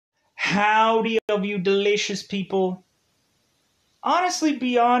Howdy of you delicious people. Honestly,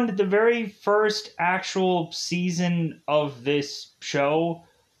 beyond the very first actual season of this show,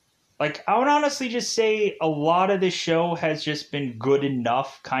 I would honestly just say a lot of this show has just been good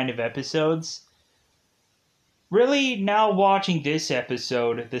enough kind of episodes. Really, now watching this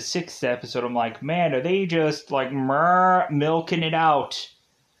episode, the sixth episode, I'm like, man, are they just milking it out?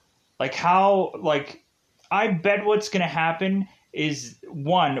 I bet what's gonna happen is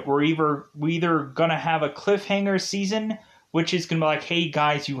one, we either gonna have a cliffhanger season, which is gonna be like, hey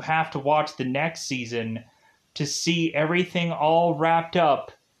guys, you have to watch the next season to see everything all wrapped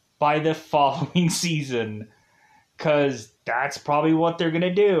up by the following season. Cause that's probably what they're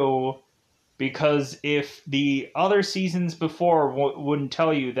gonna do. Because if the other seasons before wouldn't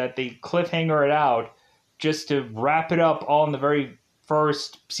tell you that they cliffhanger it out just to wrap it up all in the very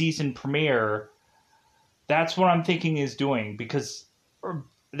first season premiere, that's what I'm thinking is doing, or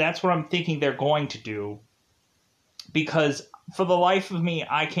that's what I'm thinking they're going to do. Because for the life of me,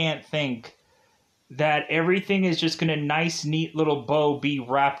 I can't think that everything is just going to nice, neat little bow be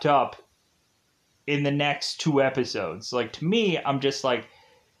wrapped up in the next two episodes. Like, to me, I'm just like,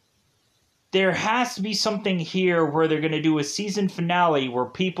 there has to be something here where they're going to do a season finale where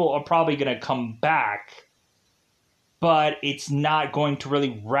people are probably going to come back, but it's not going to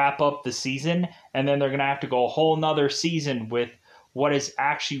really wrap up the season, and then they're going to have to go a whole nother season with what is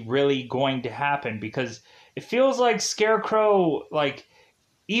actually really going to happen, because it feels like Scarecrow,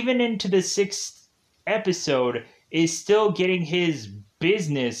 even into the sixth episode, is still getting his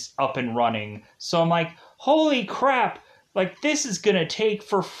business up and running. So I'm like, holy crap, this is going to take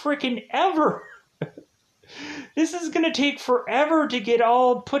for freaking ever. This is going to take forever to get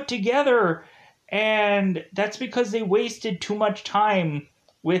all put together. And that's because they wasted too much time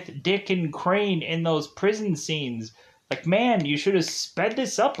with Dick and Crane in those prison scenes. Man, you should have sped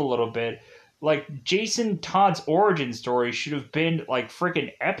this up a little bit. Jason Todd's origin story should have been,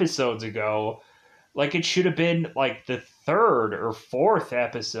 freaking episodes ago. It should have been, the third or fourth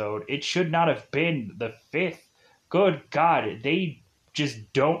episode. It should not have been the fifth. Good God, they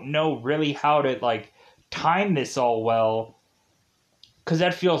just don't know really how to, time this all well. Because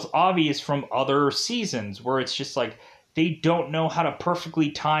that feels obvious from other seasons, where it's just they don't know how to perfectly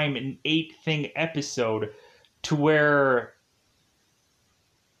time an 8-thing episode to where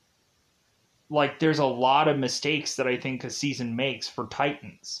there's a lot of mistakes that I think a season makes for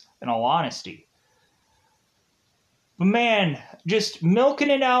Titans, in all honesty. But man, just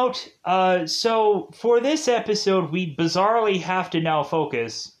milking it out. So for this episode, we bizarrely have to now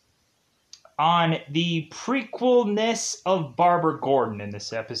focus on the prequelness of Barbara Gordon in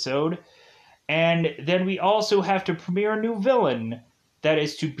this episode. And then we also have to premiere a new villain that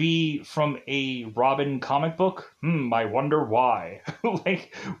is to be from a Robin comic book. I wonder why.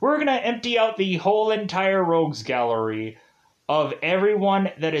 We're going to empty out the whole entire rogues gallery of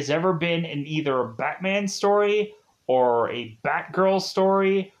everyone that has ever been in either a Batman story or a Batgirl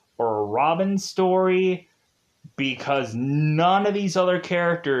story or a Robin story, because none of these other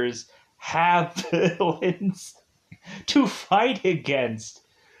characters have villains to fight against.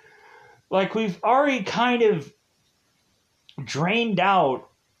 We've already kind of drained out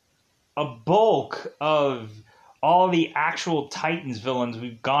a bulk of all the actual Titans villains.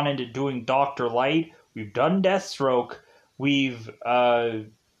 We've gone into doing Dr. Light, we've done Deathstroke, we've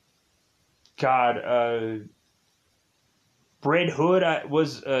Red Hood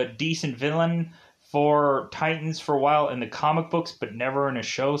was a decent villain for Titans for a while in the comic books, but never in a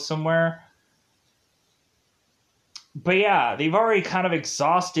show somewhere. But yeah, they've already kind of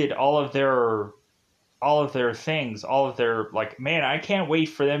exhausted all of their things, all of their man, I can't wait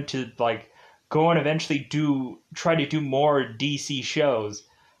for them to go and eventually try to do more DC shows.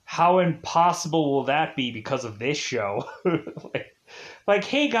 How impossible will that be because of this show?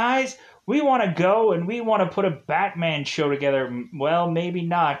 Hey guys, we want to go and we want to put a Batman show together. Well, maybe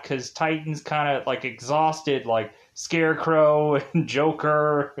not, because Titans kind of exhausted Scarecrow and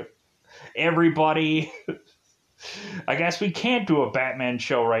Joker, everybody. I guess we can't do a Batman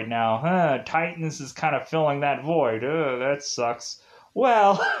show right now. Titans is kind of filling that void. That sucks.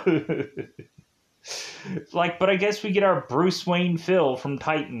 Well, but I guess we get our Bruce Wayne fill from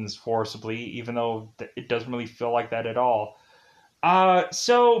Titans forcibly, even though it doesn't really feel like that at all.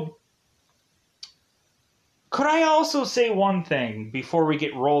 So could I also say one thing before we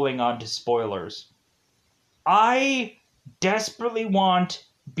get rolling onto spoilers? I desperately want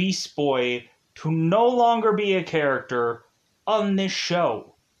Beast Boy to no longer be a character on this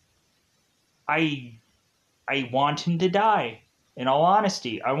show. I want him to die. In all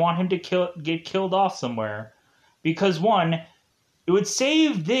honesty, I want him to get killed off somewhere. Because one, It would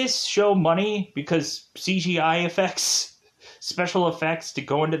save this show money because CGI effects, special effects to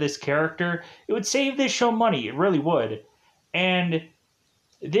go into this character, it would save this show money. It really would. And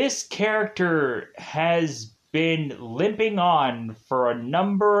this character has been limping on for a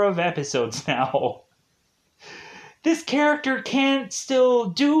number of episodes now. This character can't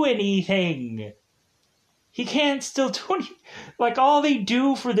still do anything. He can't still do anything. Like, all they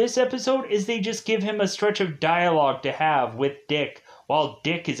do for this episode is they just give him a stretch of dialogue to have with Dick while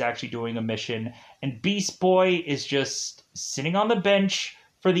Dick is actually doing a mission, and Beast Boy is just sitting on the bench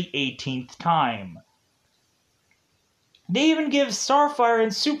for the 18th time. They even give Starfire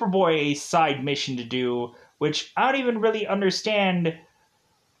and Superboy a side mission to do, which I don't even really understand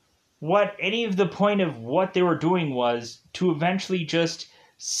what any of the point of what they were doing was, to eventually just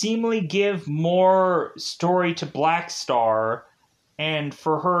seemingly give more story to Black Star and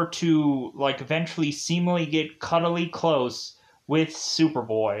for her to, like, eventually seemingly get cuddly close with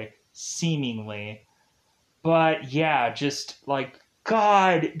Superboy, seemingly. But yeah, just like,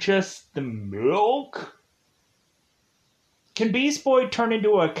 God, just the milk? Can Beast Boy turn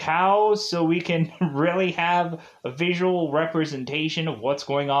into a cow so we can really have a visual representation of what's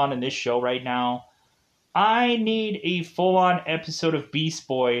going on in this show right now? I need a full-on episode of Beast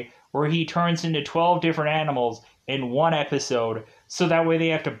Boy where he turns into 12 different animals in one episode, so that way they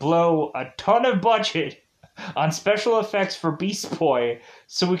have to blow a ton of budget on special effects for Beast Boy,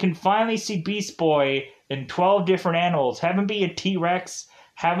 so we can finally see Beast Boy in 12 different animals. Have him be a T-Rex,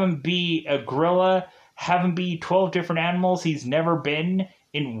 have him be a gorilla, have him be 12 different animals he's never been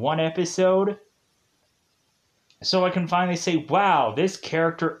in one episode. So I can finally say, wow, this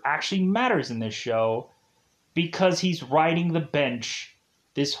character actually matters in this show because he's riding the bench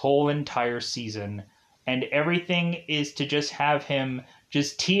this whole entire season. And everything is to just have him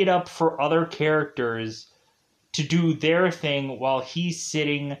just tee it up for other characters to do their thing while he's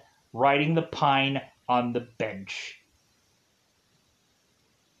sitting riding the pine on the bench.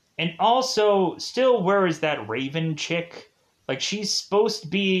 And also, still, where is that Raven chick? Like, she's supposed to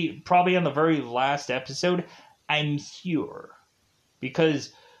be probably on the very last episode. I'm here.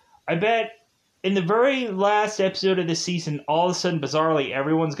 Because I bet in the very last episode of the season, all of a sudden, bizarrely,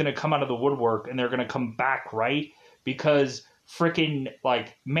 everyone's going to come out of the woodwork and they're going to come back, right? Because freaking,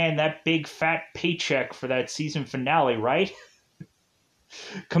 like, man, that big fat paycheck for that season finale, right?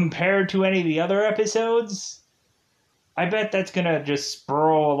 Compared to any of the other episodes, I bet that's going to just spur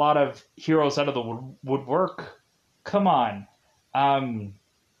a lot of heroes out of the woodwork. Come on.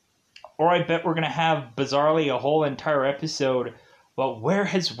 Or I bet we're going to have, bizarrely, a whole entire episode about where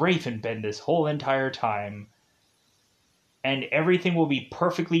has Raven been this whole entire time. And everything will be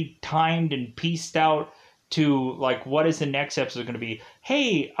perfectly timed and pieced out to, like, what is the next episode going to be?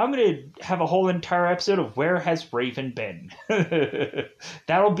 Hey, I'm going to have a whole entire episode of where has Raven been.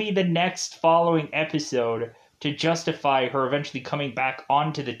 That'll be the next following episode to justify her eventually coming back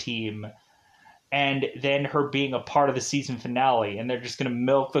onto the team and then her being a part of the season finale. And they're just going to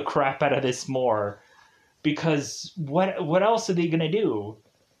milk the crap out of this more. Because what else are they going to do?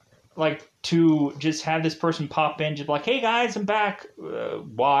 Like, to just have this person pop in, just like, hey guys, I'm back.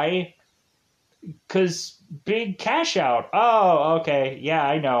 Why? Because big cash out. Oh, okay. Yeah,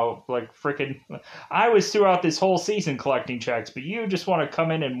 I know. Like, freaking, I was throughout this whole season collecting checks, but you just want to come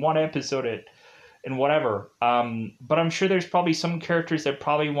in one episode and whatever. But I'm sure there's probably some characters that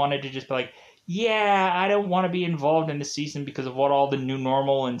probably wanted to just be like, yeah, I don't want to be involved in the season because of what all the new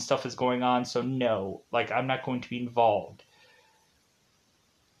normal and stuff is going on, so no, like, I'm not going to be involved.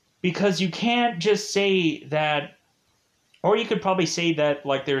 Because you can't just say that, or you could probably say that,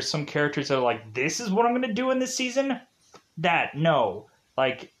 like, there's some characters that are like, this is what I'm going to do in this season? No.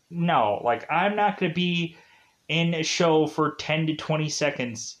 Like, no. Like, I'm not going to be in a show for 10 to 20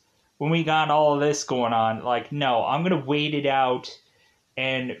 seconds when we got all of this going on. Like, no, I'm going to wait it out,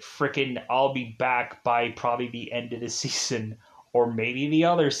 and frickin' I'll be back by probably the end of the season, or maybe the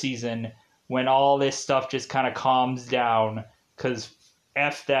other season, when all this stuff just kind of calms down, because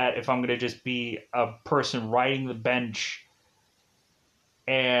F that if I'm going to just be a person riding the bench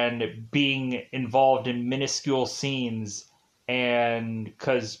and being involved in minuscule scenes, and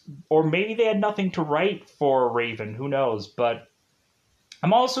because, or maybe they had nothing to write for Raven, who knows, but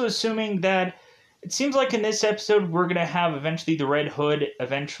I'm also assuming that it seems like in this episode we're going to have eventually the Red Hood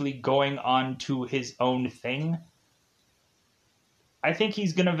eventually going on to his own thing. I think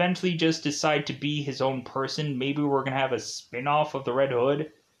he's going to eventually just decide to be his own person. Maybe we're going to have a spin-off of the Red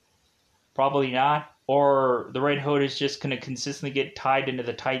Hood. Probably not. Or the Red Hood is just going to consistently get tied into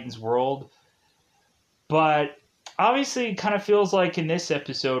the Titans world. But obviously it kind of feels like in this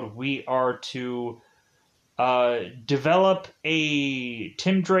episode we are to develop a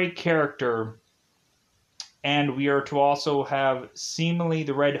Tim Drake character, and we are to also have seemingly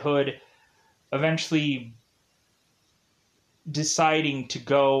the Red Hood eventually deciding to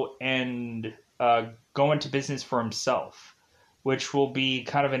go and go into business for himself, which will be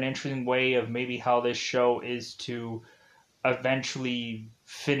kind of an interesting way of maybe how this show is to eventually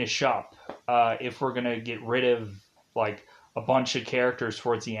finish up, if we're going to get rid of like a bunch of characters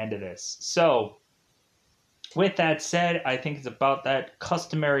towards the end of this. So with that said, I think it's about that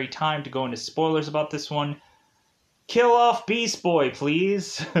customary time to go into spoilers about this one. Kill off Beast Boy,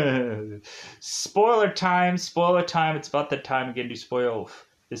 please. Spoiler time, spoiler time. It's about that time again to spoil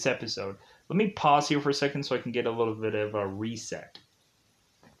this episode. Let me pause here for a second so I can get a little bit of a reset.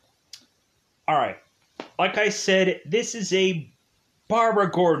 Alright, like I said, this is a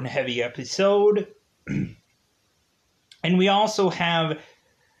Barbara Gordon heavy episode. And we also have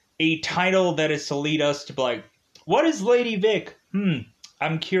a title that is to lead us to be like, what is Lady Vic?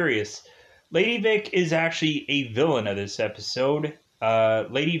 I'm curious. Lady Vic is actually a villain of this episode.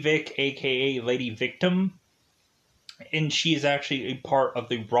 Lady Vic, aka Lady Victim. And she is actually a part of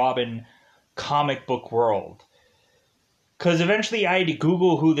the Robin comic book world. Because eventually I had to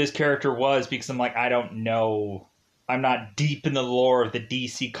Google who this character was because I'm like, I don't know. I'm not deep in the lore of the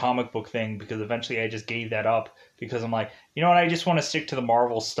DC comic book thing because eventually I just gave that up because I'm like, you know what, I just want to stick to the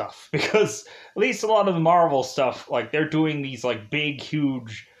Marvel stuff. Because at least a lot of the Marvel stuff, like they're doing these like big,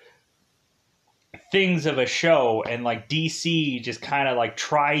 huge things of a show, and like DC just kind of like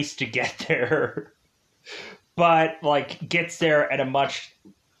tries to get there but like gets there at a much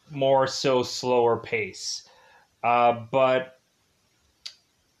more so slower pace, but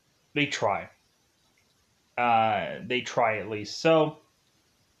they try at least. So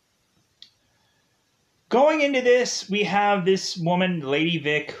going into this, we have this woman, Lady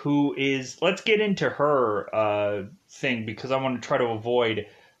Vic, who is, let's get into her thing because I want to try to avoid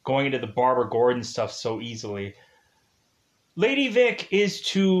going into the Barbara Gordon stuff so easily. Lady Vic is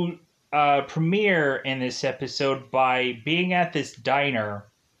to premiere in this episode by being at this diner.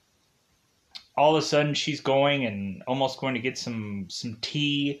 All of a sudden, she's going and almost going to get some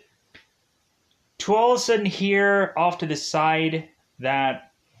tea. To all of a sudden hear off to the side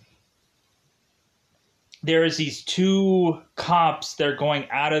that there's these two cops that are going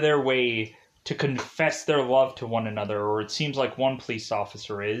out of their way to confess their love to one another, or it seems like one police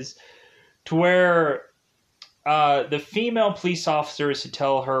officer is, to where the female police officer is to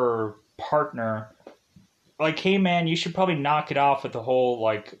tell her partner, like, hey man, you should probably knock it off with the whole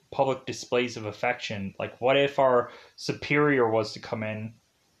like public displays of affection. Like, what if our superior was to come in?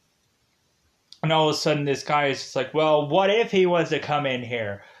 And all of a sudden this guy is just like, well, what if he was to come in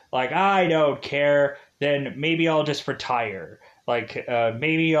here? Like, I don't care. Then maybe I'll just retire. Like,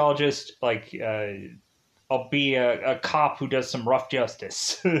 maybe I'll just, like, I'll be a cop who does some rough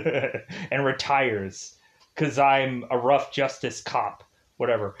justice and retires because I'm a rough justice cop,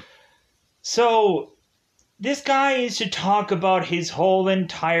 whatever. So this guy is to talk about his whole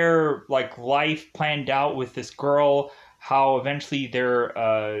entire, like, life planned out with this girl, how eventually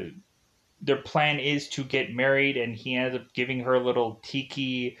their plan is to get married, and he ends up giving her a little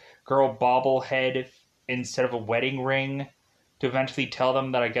tiki girl bobblehead instead of a wedding ring to eventually tell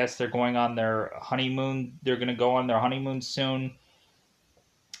them that I guess they're going on their honeymoon. They're going to go on their honeymoon soon.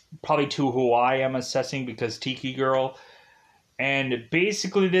 Probably to Hawaii, I'm assessing, because Tiki Girl. And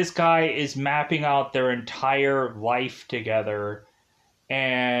basically this guy is mapping out their entire life together.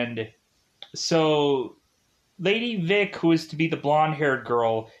 And so Lady Vic, who is to be the blonde-haired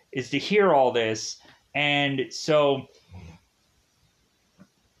girl, is to hear all this. And so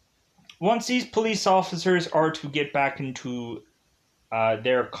once these police officers are to get back into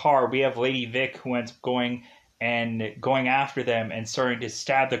their car, we have Lady Vic who ends up going after them and starting to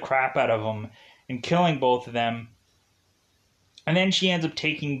stab the crap out of them and killing both of them. And then she ends up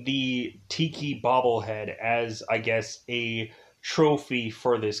taking the Tiki bobblehead as, I guess, a trophy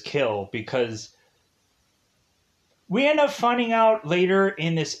for this kill, because we end up finding out later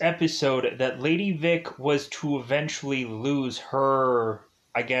in this episode that Lady Vic was to eventually lose her,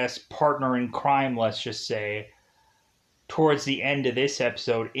 I guess, partner in crime, let's just say, towards the end of this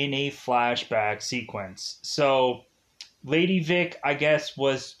episode in a flashback sequence. So Lady Vic, I guess,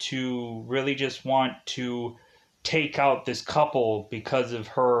 was to really just want to take out this couple because of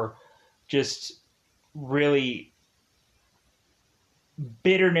her just really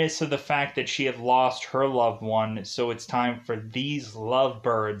bitterness of the fact that she had lost her loved one. So it's time for these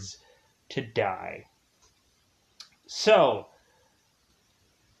lovebirds to die. So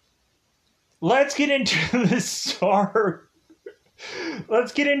let's get into the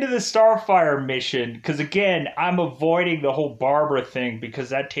Let's get into the Starfire mission, because again, I'm avoiding the whole Barbara thing because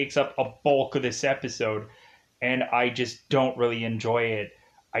that takes up a bulk of this episode, and I just don't really enjoy it.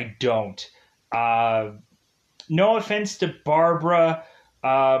 I don't. Uh, no offense to Barbara,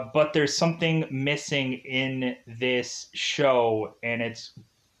 but there's something missing in this show, and it's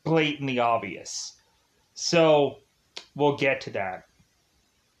blatantly obvious. So, we'll get to that.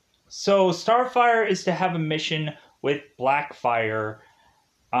 So, Starfire is to have a mission with Blackfire.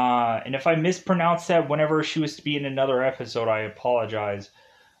 And if I mispronounce that whenever she was to be in another episode, I apologize.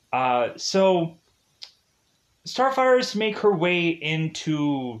 So, Starfire is to make her way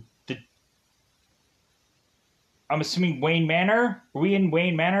into the... I'm assuming Wayne Manor? Are we in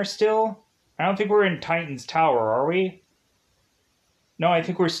Wayne Manor still? I don't think we're in Titan's Tower, are we? No, I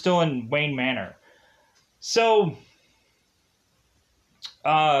think we're still in Wayne Manor. So,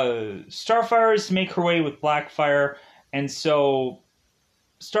 Starfire is to make her way with Blackfire, and so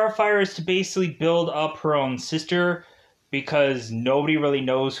Starfire is to basically build up her own sister because nobody really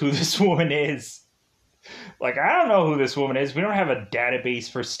knows who this woman is. Like, I don't know who this woman is. We don't have a database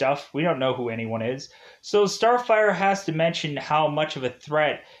for stuff. We don't know who anyone is. So Starfire has to mention how much of a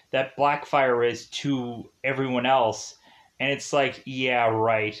threat that Blackfire is to everyone else. And it's like, yeah,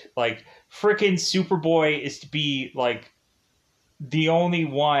 right. Like, frickin' Superboy is to be, like, the only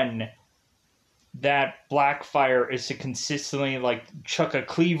one that Blackfire is to consistently, like, chuck a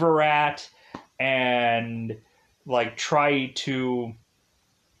cleaver at and, like, try to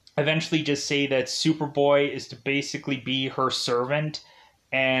eventually just say that Superboy is to basically be her servant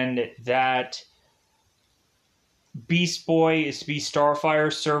and that Beast Boy is to be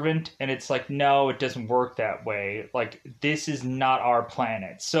Starfire's servant. And it's like, no, it doesn't work that way. Like, this is not our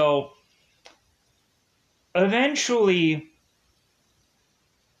planet. So eventually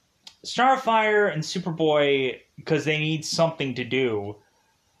Starfire and Superboy, because they need something to do,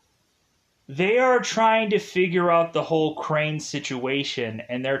 they are trying to figure out the whole Crane situation,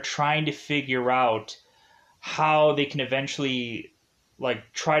 and they're trying to figure out how they can eventually, like,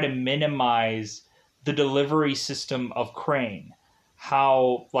 try to minimize the delivery system of Crane.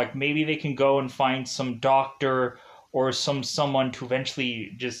 How, like, maybe they can go and find some doctor or someone to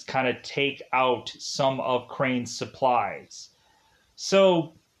eventually just kind of take out some of Crane's supplies.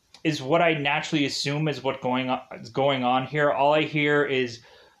 So is what I naturally assume is what is going on here. All I hear is,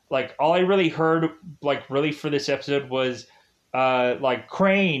 like, all I really heard, like, really for this episode was, like,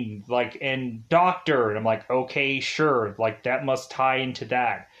 Crane, like, and Doctor, and I'm like, okay, sure, like, that must tie into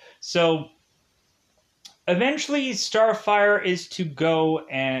that. So eventually Starfire is to go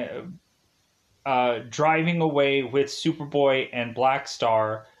and driving away with Superboy and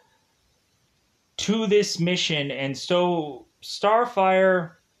Blackstar to this mission, and so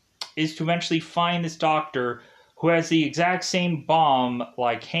Starfire is to eventually find this doctor who has the exact same bomb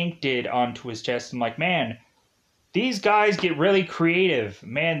like Hank did onto his chest. I'm like, man, these guys get really creative.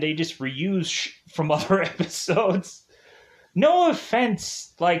 Man, they just reuse from other episodes. No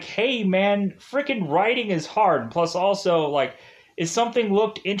offense, like, hey, man, freaking writing is hard. Plus, also, like, if something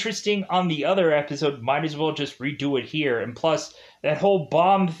looked interesting on the other episode, might as well just redo it here. And plus, that whole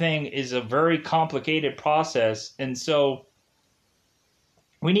bomb thing is a very complicated process, and so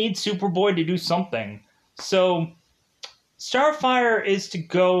we need Superboy to do something. So Starfire is to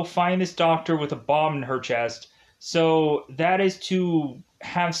go find this doctor with a bomb in her chest. So that is to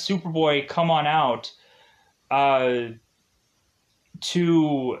have Superboy come on out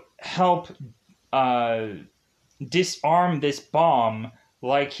to help disarm this bomb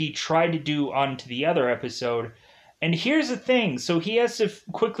like he tried to do onto the other episode. And here's the thing. So he has to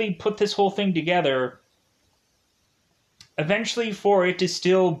quickly put this whole thing together eventually for it to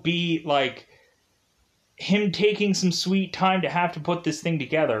still be, like, him taking some sweet time to have to put this thing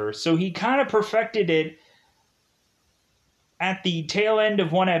together. So he kind of perfected it at the tail end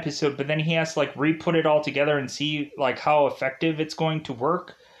of one episode, but then he has to, like, re-put it all together and see, like, how effective it's going to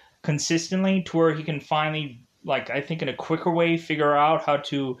work consistently to where he can finally, like, I think in a quicker way, figure out how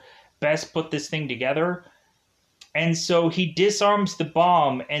to best put this thing together. And so he disarms the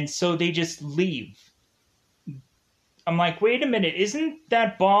bomb, and so they just leave. I'm like, wait a minute, isn't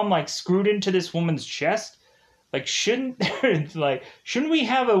that bomb, like, screwed into this woman's chest? Like, shouldn't we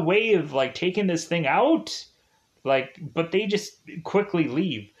have a way of, like, taking this thing out? Like, but they just quickly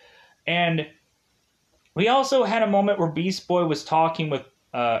leave. And we also had a moment where Beast Boy was talking with,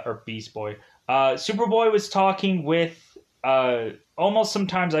 Superboy was talking with, almost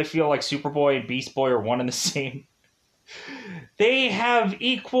sometimes I feel like Superboy and Beast Boy are one and the same. They have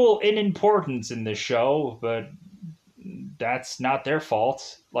equal in importance in this show, but that's not their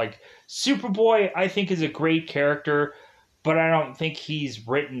fault. Like, Superboy, I think, is a great character, but I don't think he's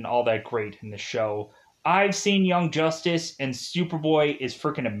written all that great in the show. I've seen Young Justice, and Superboy is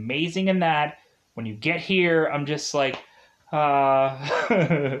freaking amazing in that. When you get here, I'm just like,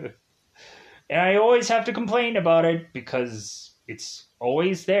 and I always have to complain about it because it's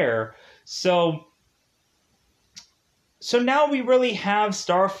always there. So now we really have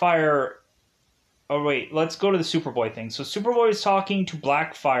Starfire. Oh wait, let's go to the Superboy thing. So Superboy is talking to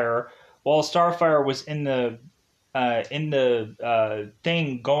Blackfire while Starfire was in the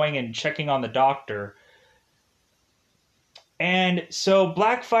thing going and checking on the doctor. And so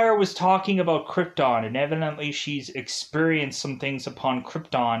Blackfire was talking about Krypton, and evidently she's experienced some things upon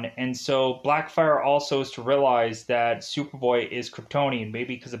Krypton, and so Blackfire also is to realize that Superboy is Kryptonian,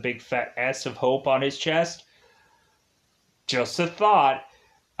 maybe because a big fat S of hope on his chest. Just a thought.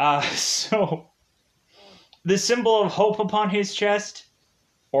 So the symbol of hope upon his chest,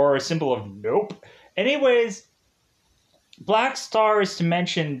 or a symbol of nope. Anyways, Black Star is to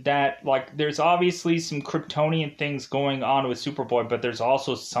mention that, like, there's obviously some Kryptonian things going on with Superboy, but there's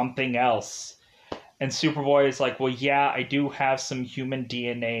also something else. And Superboy is like, well, yeah, I do have some human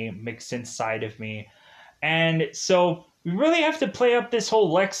DNA mixed inside of me. And so we really have to play up this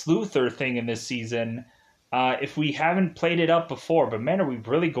whole Lex Luthor thing in this season, if we haven't played it up before. But man, are we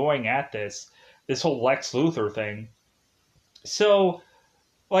really going at this whole Lex Luthor thing. So,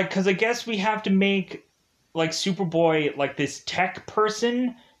 like, because I guess we have to make, like, Superboy, like, this tech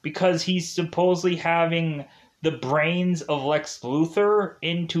person, because he's supposedly having the brains of Lex Luthor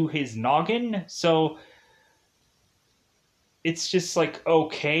into his noggin. So it's just like,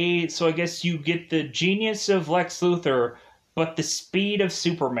 okay, so I guess you get the genius of Lex Luthor, but the speed of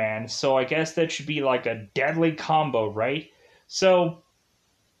Superman. So I guess that should be like a deadly combo, right? So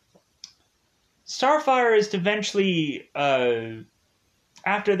Starfire is to eventually,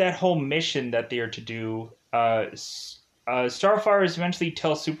 after that whole mission that they are to do, Starfire is eventually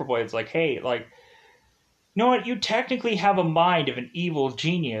tells Superboy, it's like, hey, like, you know what, you technically have a mind of an evil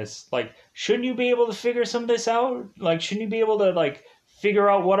genius. Like, shouldn't you be able to figure some of this out? Like, shouldn't you be able to, like, figure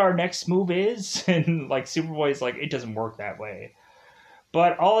out what our next move is? And, like, Superboy's like, it doesn't work that way.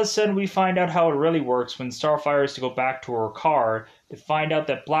 But all of a sudden, we find out how it really works when Starfire is to go back to her car to find out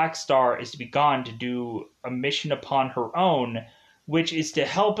that Black Star is to be gone to do a mission upon her own, which is to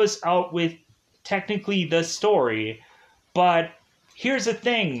help us out with technically the story. But here's the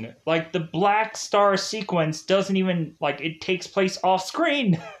thing, like, the Black Star sequence doesn't even, like, it takes place off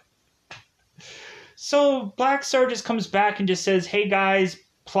screen. So Black Star just comes back and just says, hey guys,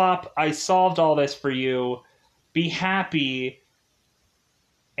 plop, I solved all this for you. Be happy.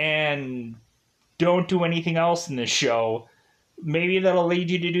 And don't do anything else in this show. Maybe that'll lead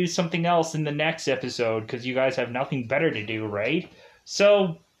you to do something else in the next episode, because you guys have nothing better to do, right?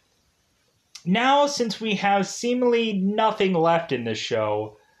 So now, since we have seemingly nothing left in this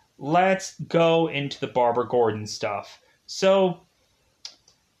show, let's go into the Barbara Gordon stuff. So,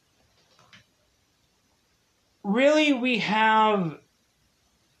 really, we have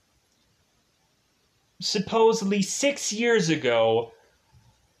supposedly 6 years ago,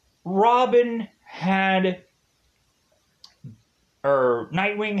 Nightwing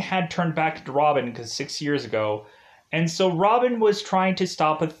had turned back into Robin, because 6 years ago, and so Robin was trying to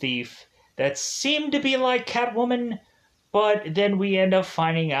stop a thief that seemed to be like Catwoman, but then we end up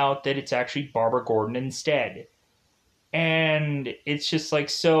finding out that it's actually Barbara Gordon instead. And it's just like,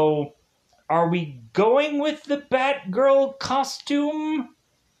 so are we going with the Batgirl costume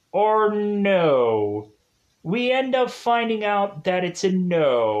or no? We end up finding out that it's a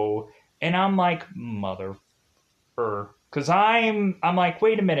no. And I'm like, because I'm like,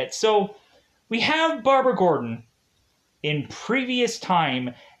 wait a minute. So we have Barbara Gordon in previous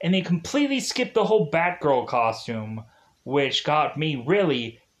time, and they completely skipped the whole Batgirl costume, which got me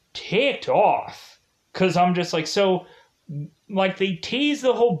really ticked off. Because I'm just like, so, like, they tease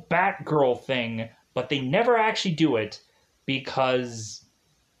the whole Batgirl thing, but they never actually do it, because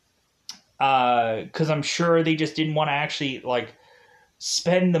I'm sure they just didn't want to actually, like,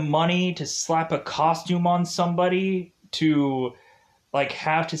 spend the money to slap a costume on somebody to, like,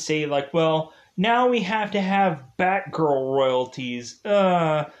 have to say, like, well, now we have to have Batgirl royalties.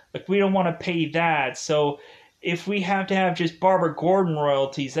 Like, we don't want to pay that. So if we have to have just Barbara Gordon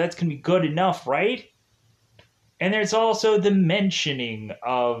royalties, that's going to be good enough, right? And there's also the mentioning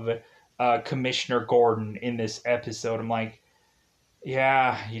of Commissioner Gordon in this episode. I'm like,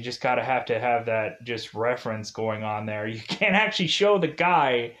 yeah, you just gotta have to have that just reference going on there. You can't actually show the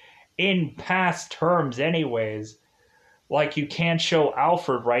guy in past terms anyways. Like, you can't show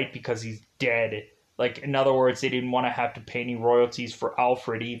Alfred, right, because he's dead. Like, in other words, they didn't want to have to pay any royalties for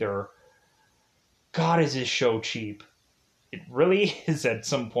Alfred either. God, is this show cheap. It really is at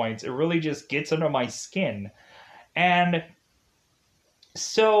some points. It really just gets under my skin. And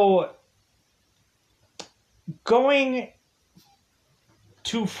so going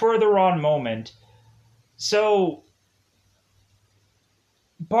to further on moment, so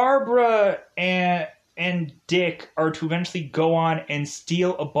Barbara and Dick are to eventually go on and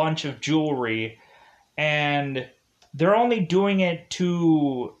steal a bunch of jewelry, and they're only doing it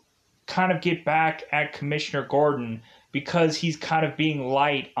to kind of get back at Commissioner Gordon because he's kind of being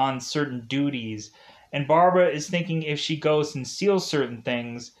light on certain duties. And Barbara is thinking if she goes and steals certain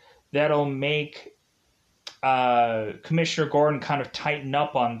things, that'll make Commissioner Gordon kind of tighten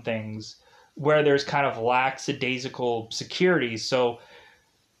up on things where there's kind of lackadaisical security. So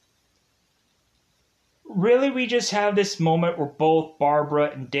really, we just have this moment where both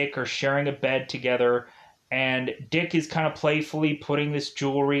Barbara and Dick are sharing a bed together, and Dick is kind of playfully putting this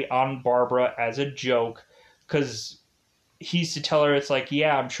jewelry on Barbara as a joke, because he's to tell her, it's like,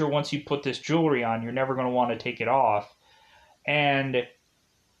 yeah, I'm sure once you put this jewelry on, you're never going to want to take it off. And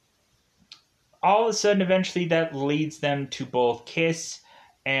all of a sudden, eventually, that leads them to both kiss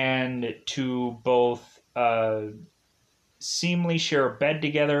and to both seemingly share a bed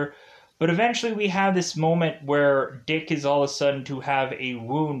together. But eventually we have this moment where Dick is all of a sudden to have a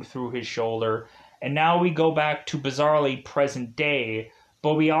wound through his shoulder. And now we go back to bizarrely present day.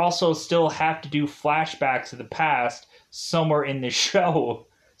 But we also still have to do flashbacks of the past somewhere in the show.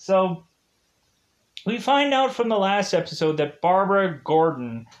 So we find out from the last episode that Barbara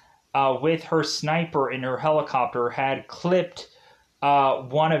Gordon, with her sniper in her helicopter, had clipped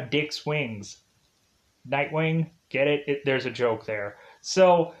one of Dick's wings. Nightwing? Get it? There's a joke there.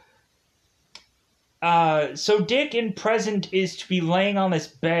 So Dick in present is to be laying on this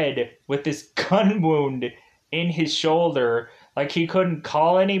bed with this gun wound in his shoulder. Like, he couldn't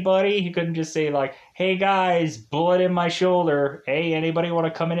call anybody. He couldn't just say, like, hey guys, bullet in my shoulder. Hey, anybody want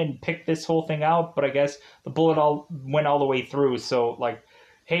to come in and pick this whole thing out? But I guess the bullet went all the way through. So, like,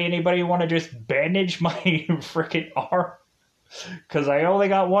 hey, anybody want to just bandage my freaking arm? Because I only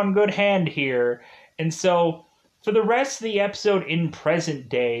got one good hand here. And so, for the rest of the episode in present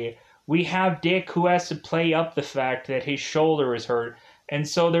day, we have Dick who has to play up the fact that his shoulder is hurt. And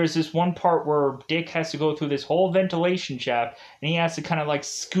so there's this one part where Dick has to go through this whole ventilation shaft, and he has to kind of like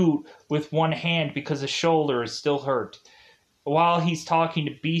scoot with one hand because his shoulder is still hurt. While he's talking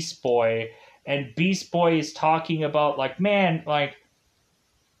to Beast Boy, and Beast Boy is talking about, like, man, like,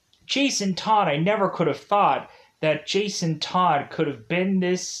 Jason Todd, I never could have thought that Jason Todd could have been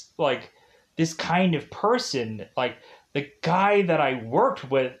this, like, this kind of person. Like, the guy that I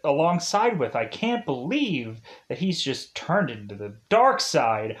worked with, alongside with, I can't believe that he's just turned into the dark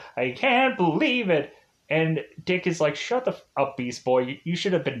side. I can't believe it. And Dick is like, shut the up, Beast Boy. You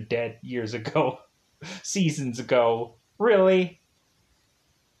should have been dead years ago. Seasons ago. Really?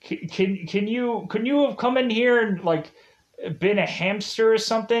 Can you have come in here and, like, been a hamster or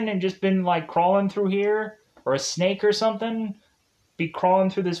something and just been, like, crawling through here? Or a snake or something? Be crawling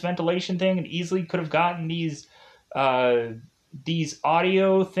through this ventilation thing and easily could have gotten these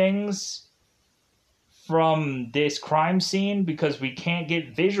audio things from this crime scene, because we can't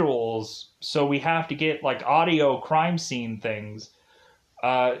get visuals, so we have to get, like, audio crime scene things.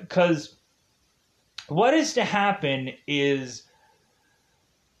 Because what is to happen is,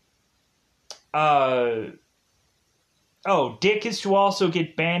 Dick is to also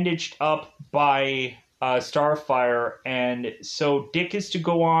get bandaged up by Starfire, and so Dick is to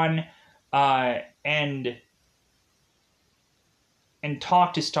go on and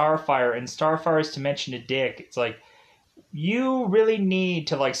talk to Starfire, and Starfire is to mention to Dick, it's like, you really need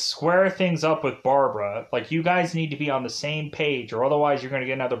to, like, square things up with Barbara. Like, you guys need to be on the same page, or otherwise you're going to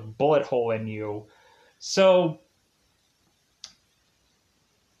get another bullet hole in you. So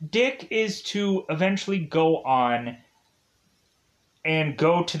Dick is to eventually go on and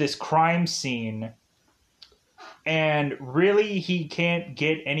go to this crime scene, and really he can't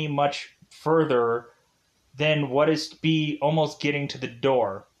get any much further than what is to be almost getting to the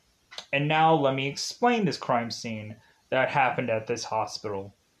door. And now let me explain this crime scene that happened at this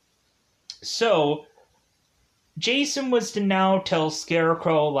hospital. So Jason was to now tell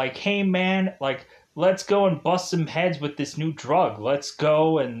Scarecrow, like, hey man, like, let's go and bust some heads with this new drug. Let's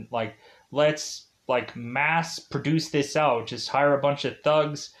go and, like, let's, like, mass produce this out. Just hire a bunch of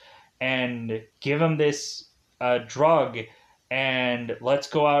thugs and give them this drug, and let's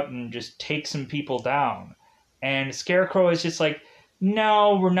go out and just take some people down. And Scarecrow is just like,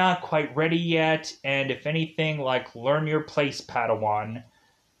 no, we're not quite ready yet, and if anything, like, learn your place, Padawan.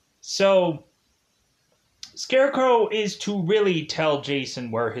 So Scarecrow is to really tell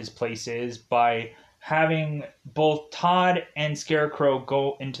Jason where his place is by having both Todd and Scarecrow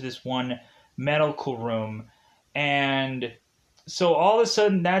go into this one medical room. And so all of a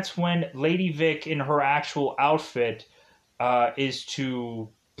sudden, that's when Lady Vic in her actual outfit is to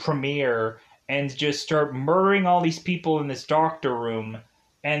premiere and just start murdering all these people in this doctor room.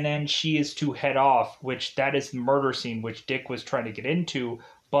 And then she is to head off, which that is the murder scene which Dick was trying to get into,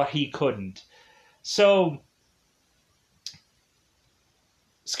 but he couldn't. So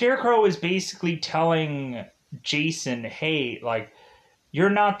Scarecrow is basically telling Jason, hey, like, you're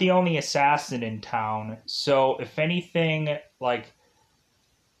not the only assassin in town. So if anything,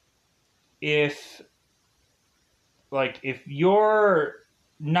 if if you're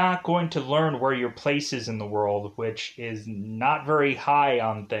not going to learn where your place is in the world, which is not very high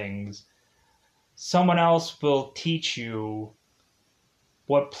on things, someone else will teach you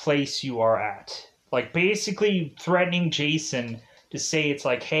what place you are at. Like, basically threatening Jason to say it's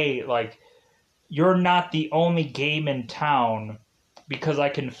like, hey, like, you're not the only game in town because I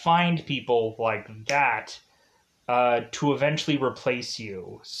can find people like that to eventually replace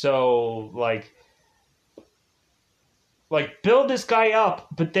you. So, build this guy up,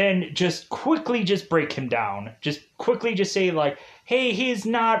 but then just quickly just break him down. Just quickly just say, like, hey, he's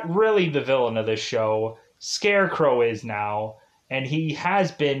not really the villain of this show. Scarecrow is now, and he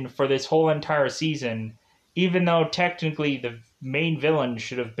has been for this whole entire season, even though technically the main villain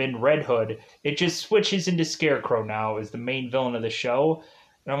should have been Red Hood. It just switches into Scarecrow now as the main villain of the show.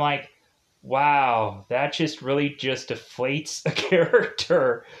 And I'm like, wow, that just really just deflates a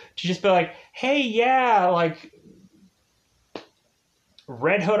character to just be like, hey, yeah, like,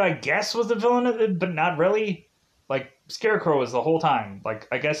 Red Hood, I guess, was the villain of it, but not really. Like, Scarecrow was the whole time. Like,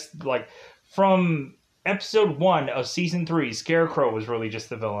 I guess, like, from episode 1 of season 3, Scarecrow was really just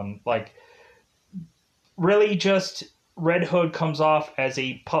the villain. Like, really just Red Hood comes off as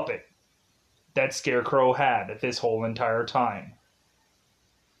a puppet that Scarecrow had this whole entire time.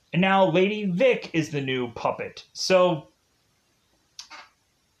 And now Lady Vic is the new puppet. So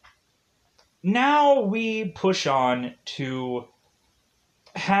now we push on to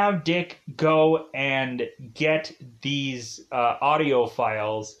have Dick go and get these audio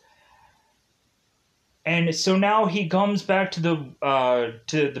files, and so now he comes back to the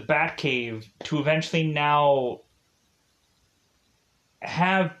Batcave to eventually now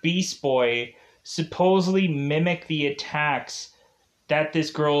have Beast Boy supposedly mimic the attacks that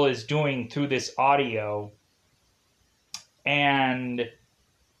this girl is doing through this audio, and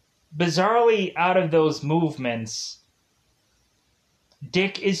bizarrely, out of those movements,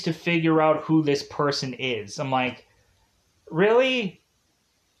 Dick is to figure out who this person is. I'm like, really?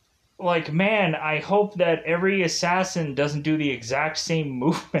 Like, man, I hope that every assassin doesn't do the exact same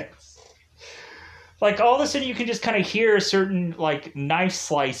movements. Like, all of a sudden you can just kind of hear certain, like, knife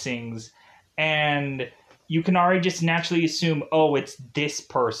slicings, and you can already just naturally assume, oh, it's this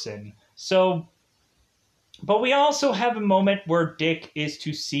person. So, but we also have a moment where Dick is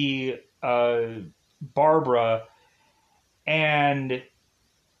to see Barbara, and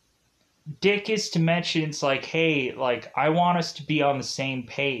Dick is to mention, it's like, hey, like, I want us to be on the same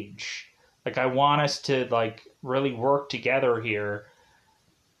page. Like, I want us to, like, really work together here.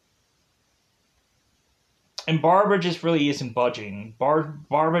 And Barbara just really isn't budging.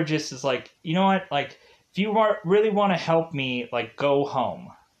 Barbara just is like, you know what? Like, if you really want to help me, like, go home.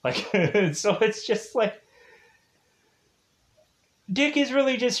 Like, so it's just like, Dick is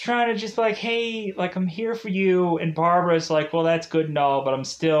really just trying to just like, hey, like, I'm here for you. And Barbara's like, well, that's good and all, but I'm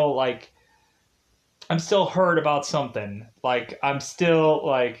still hurt about something. Like, I'm still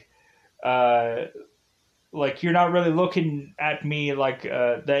like you're not really looking at me like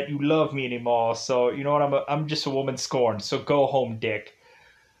that you love me anymore. So you know what? I'm just a woman scorned. So go home, Dick.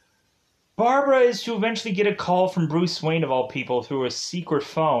 Barbara is to eventually get a call from Bruce Wayne of all people through a secret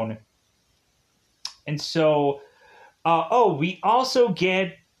phone, and so we also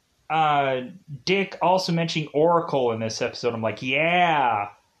get Dick also mentioning Oracle in this episode. I'm like, yeah,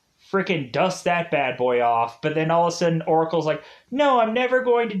 freaking dust that bad boy off. But then all of a sudden, Oracle's like, no, I'm never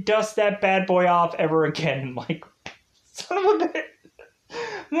going to dust that bad boy off ever again. I'm like, son of a bitch.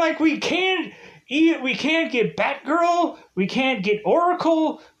 I'm like, we can't get Batgirl, we can't get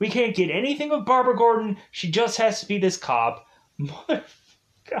Oracle, we can't get anything with Barbara Gordon. She just has to be this cop.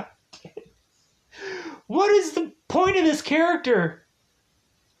 God. What is the point of this character?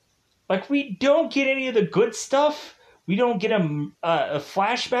 Like, we don't get any of the good stuff. We don't get a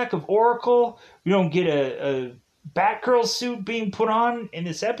flashback of Oracle. We don't get a Batgirl suit being put on in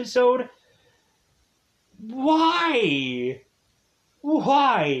this episode. Why?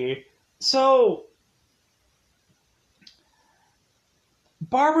 Why? So,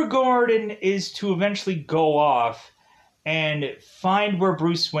 Barbara Gordon is to eventually go off and find where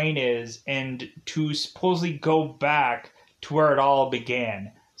Bruce Wayne is and to supposedly go back to where it all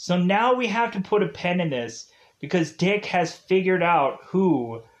began. So now we have to put a pen in this because Dick has figured out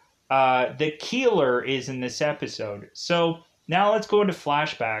who the killer is in this episode. So now let's go into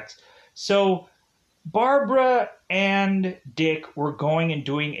flashbacks. So Barbara and Dick were going and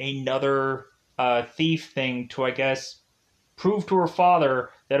doing another thief thing to, I guess, prove to her father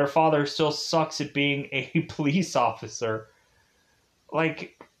that her father still sucks at being a police officer.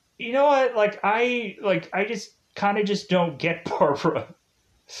 Like, you know what? I just kind of just don't get Barbara.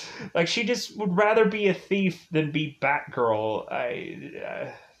 Like, she just would rather be a thief than be Batgirl.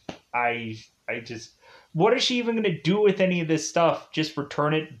 I just, what is she even gonna do with any of this stuff? Just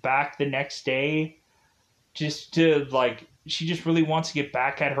return it back the next day? Just to, like, she just really wants to get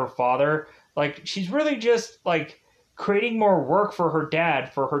back at her father. Like, she's really just, like, creating more work for her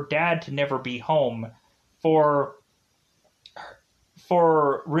dad to never be home, for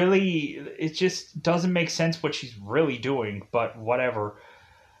really, it just doesn't make sense what she's really doing, but whatever.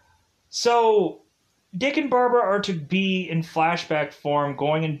 So, Dick and Barbara are to be in flashback form,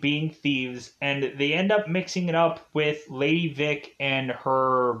 going and being thieves, and they end up mixing it up with Lady Vic and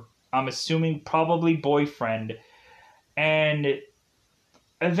her, I'm assuming, probably boyfriend. And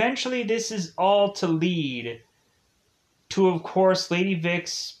eventually this is all to lead to, of course, Lady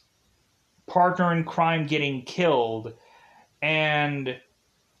Vic's partner in crime getting killed. And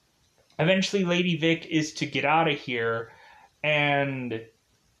eventually Lady Vic is to get out of here. And,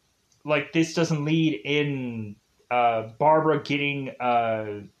 like, this doesn't lead in Barbara getting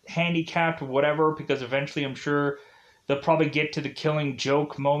handicapped or whatever, because eventually I'm sure they'll probably get to the Killing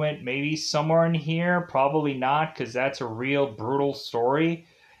Joke moment maybe somewhere in here. Probably not, because that's a real brutal story.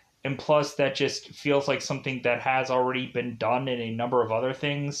 And plus, that just feels like something that has already been done in a number of other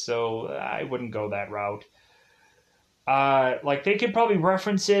things, so I wouldn't go that route. Like, they could probably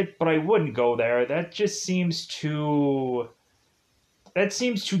reference it, but I wouldn't go there. That just seems too... That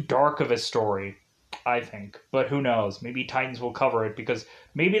seems too dark of a story, I think. But who knows? Maybe Titans will cover it, because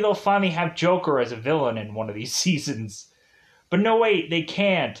maybe they'll finally have Joker as a villain in one of these seasons. But no, wait, they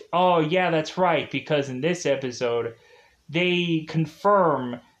can't. Oh, yeah, that's right, because in this episode, they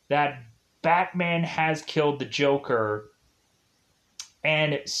confirm that Batman has killed the Joker.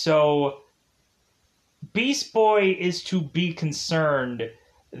 And so Beast Boy is to be concerned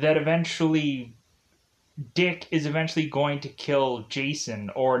that eventually Dick is eventually going to kill Jason,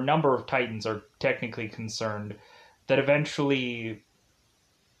 or a number of Titans are technically concerned that eventually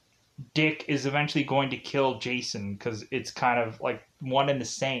Dick is eventually going to kill Jason, because it's kind of like one and the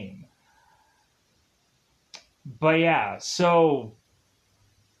same. But yeah, so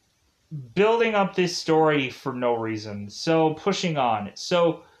building up this story for no reason. So pushing on.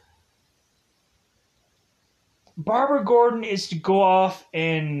 So Barbara Gordon is to go off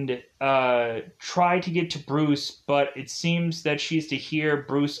and try to get to Bruce, but it seems that she's to hear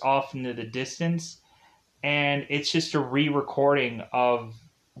Bruce off into the distance, and it's just a re-recording of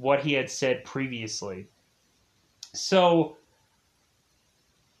what he had said previously. So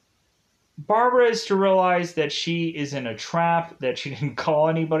Barbara is to realize that she is in a trap, that she didn't call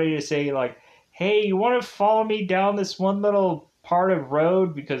anybody to say, like, hey, you want to follow me down this one little part of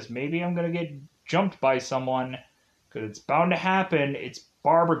road, because maybe I'm going to get jumped by someone, because it's bound to happen. It's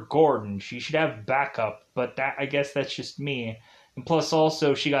Barbara Gordon. She should have backup, but that, I guess that's just me. And plus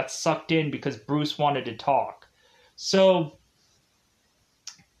also, she got sucked in because Bruce wanted to talk. So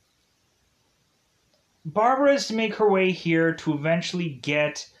Barbara is to make her way here to eventually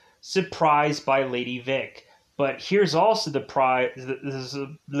get surprised by Lady Vic. But here's also the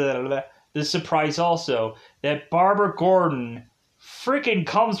surprise also, that Barbara Gordon freaking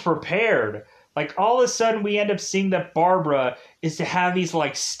comes prepared. Like, all of a sudden we end up seeing that Barbara is to have these,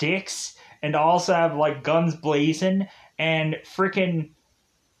 like, sticks and also have, like, guns blazing, and freaking,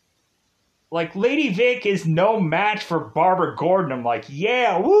 like, Lady Vic is no match for Barbara Gordon. I'm like,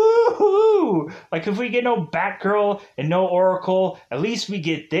 yeah, woohoo! Like, if we get no Batgirl and no Oracle, at least we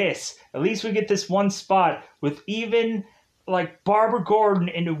get this. At least we get this one spot with even, like, Barbara Gordon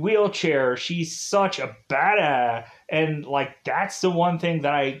in a wheelchair. She's such a badass. And, like, that's the one thing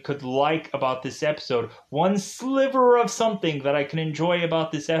that I could like about this episode. One sliver of something that I can enjoy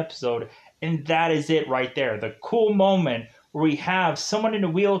about this episode. And that is it right there. The cool moment where we have someone in a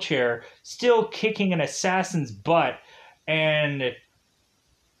wheelchair still kicking an assassin's butt. And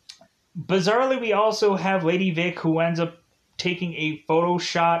bizarrely, we also have Lady Vic, who ends up taking a photo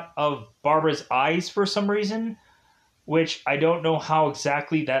shot of Barbara's eyes for some reason, which I don't know how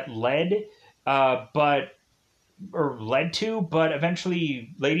exactly that led, but or led to, but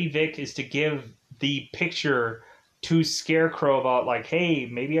eventually Lady Vic is to give the picture to Scarecrow about like, hey,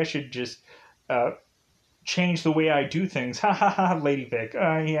 maybe I should just uh, change the way I do things. Ha ha ha, Lady Vic.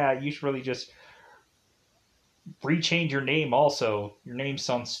 Yeah, you should really just rechange your name also. Your name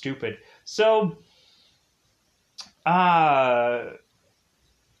sounds stupid. So, uh,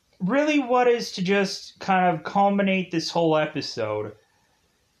 really what is to just kind of culminate this whole episode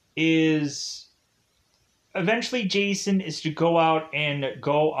is eventually Jason is to go out and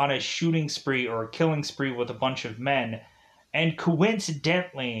go on a shooting spree or a killing spree with a bunch of men. And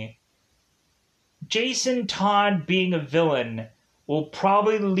coincidentally, Jason Todd being a villain will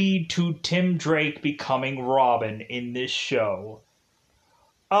probably lead to Tim Drake becoming Robin in this show.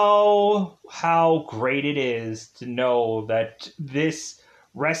 Oh, how great it is to know that this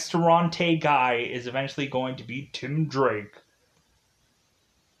restaurante guy is eventually going to be Tim Drake.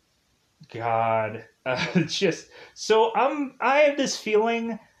 God, it's just so I have this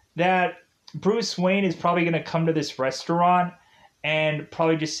feeling that Bruce Wayne is probably going to come to this restaurant and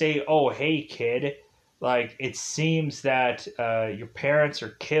probably just say, "Oh, hey, kid, like it seems that your parents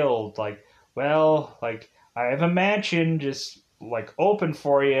are killed. Like, well, like I have a mansion just like open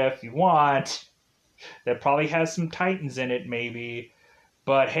for you if you want. That probably has some Titans in it, maybe."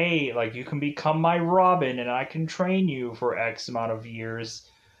 But hey, like you can become my Robin and I can train you for X amount of years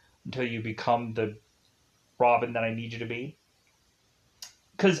until you become the Robin that I need you to be.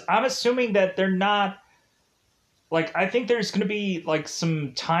 Because I'm assuming that they're not like I think there's going to be like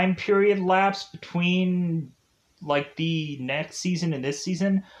some time period lapse between like the next season and this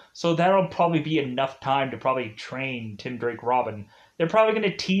season, so that'll probably be enough time to probably train Tim Drake Robin. They're probably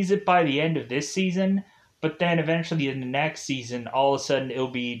going to tease it by the end of this season, but then eventually in the next season, all of a sudden it'll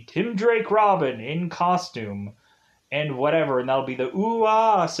be Tim Drake Robin in costume and whatever, and that'll be the ooh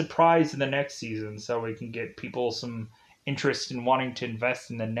ah surprise in the next season, so we can get people some interest in wanting to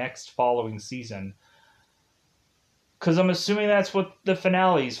invest in the next following season. Because I'm assuming that's what the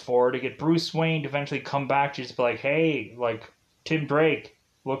finale's for, to get Bruce Wayne to eventually come back to just be like, hey, like, Tim Drake,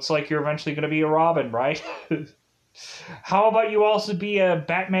 looks like you're eventually going to be a Robin, right? How about you also be a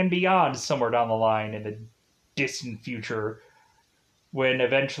Batman Beyond somewhere down the line in the distant future when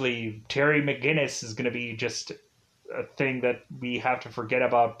eventually Terry McGinnis is going to be just a thing that we have to forget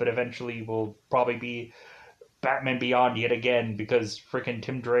about, but eventually will probably be Batman Beyond yet again because freaking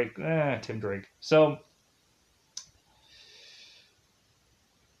Tim Drake. So,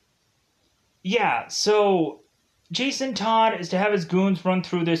 yeah, so Jason Todd is to have his goons run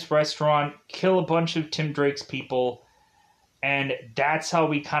through this restaurant, kill a bunch of Tim Drake's people, and that's how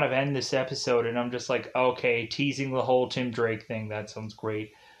we kind of end this episode. And I'm just like, okay, teasing the whole Tim Drake thing, that sounds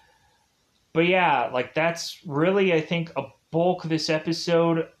great. But yeah, like that's really, I think, a bulk of this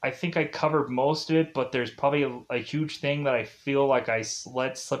episode. I think I covered most of it, but there's probably a huge thing that I feel like I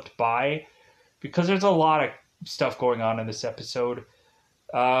let slipped by because there's a lot of stuff going on in this episode.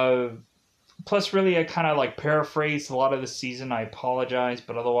 Uh, Plus, really, I kind of like paraphrased a lot of the season. I apologize,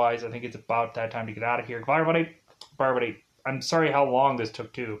 but otherwise, I think it's about that time to get out of here. Bye, everybody. Bye, everybody. I'm sorry how long this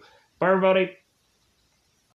took, too. Bye, everybody.